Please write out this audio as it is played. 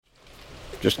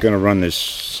Just going to run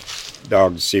this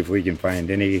dog to see if we can find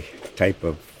any type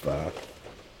of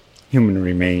human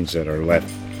remains that are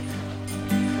left.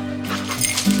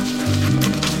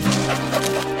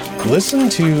 Listen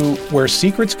to Where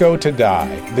Secrets Go to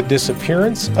Die, The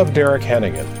Disappearance of Derek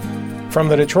Hennigan. From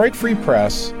the Detroit Free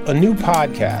Press, a new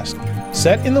podcast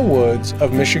set in the woods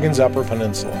of Michigan's Upper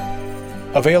Peninsula.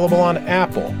 Available on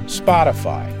Apple,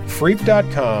 Spotify,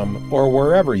 Freep.com, or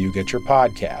wherever you get your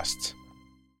podcasts.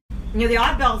 You know, the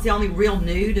Oddball is the only real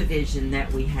new division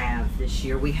that we have this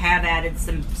year. We have added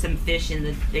some fish in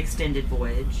the extended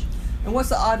voyage. And what's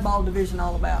the Oddball division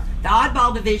all about? The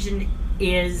Oddball division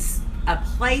is a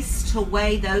place to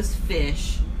weigh those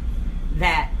fish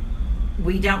that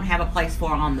we don't have a place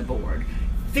for on the board.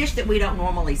 Fish that we don't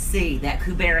normally see, that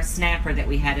Cubera snapper that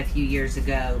we had a few years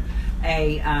ago,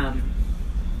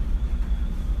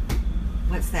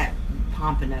 what's that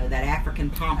pompano, that African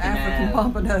pompano? African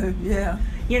pompano, yeah.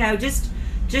 You know, just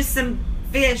some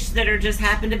fish that are just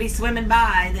happen to be swimming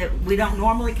by that we don't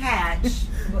normally catch.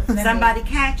 Somebody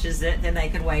catches it, then they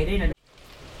can weigh it in. And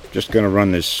Just going to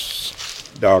run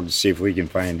this dog to see if we can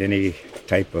find any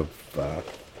type of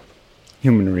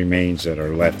human remains that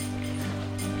are left.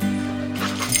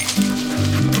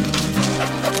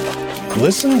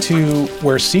 Listen to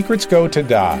Where Secrets Go to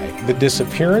Die, The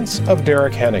Disappearance of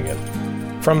Derek Hennigan.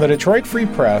 From the Detroit Free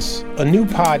Press, a new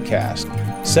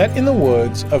podcast set in the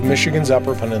woods of Michigan's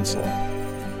Upper Peninsula.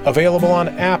 Available on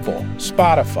Apple,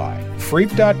 Spotify,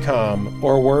 Freep.com,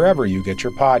 or wherever you get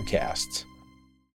your podcasts.